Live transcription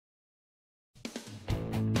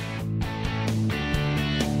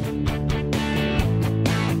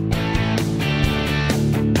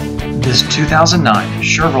This 2009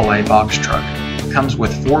 Chevrolet box truck comes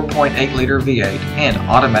with 4.8-liter V8 and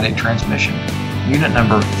automatic transmission, unit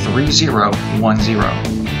number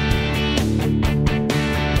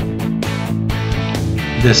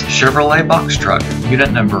 3010. This Chevrolet box truck,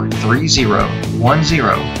 unit number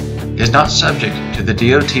 3010, is not subject to the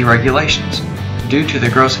DOT regulations due to the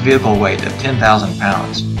gross vehicle weight of 10,000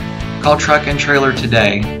 pounds. Call Truck and Trailer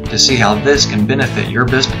today to see how this can benefit your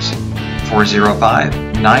business.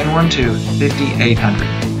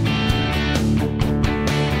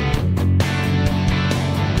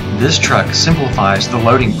 405-912-5800. This truck simplifies the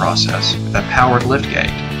loading process with a powered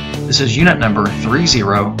liftgate. This is unit number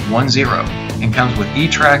 3010 and comes with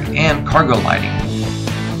E-Track and cargo lighting.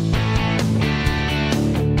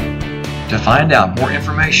 To find out more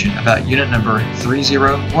information about unit number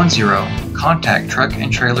 3010, contact Truck and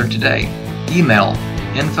Trailer today. Email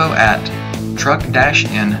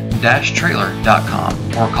info@truck-in-trailer.com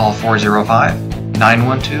or call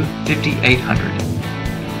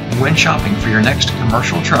 405-912-5800. When shopping for your next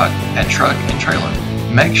commercial truck at Truck and Trailer,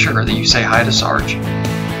 make sure that you say hi to Sarge.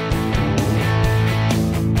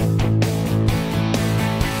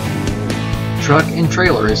 Truck and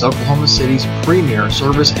Trailer is Oklahoma City's premier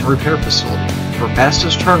service and repair facility for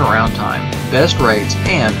fastest turnaround time, best rates,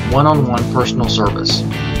 and one-on-one personal service.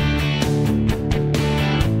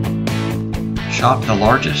 Shop the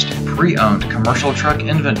largest pre-owned commercial truck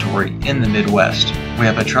inventory in the Midwest. We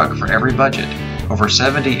have a truck for every budget. Over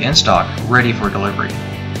 70 in stock, ready for delivery.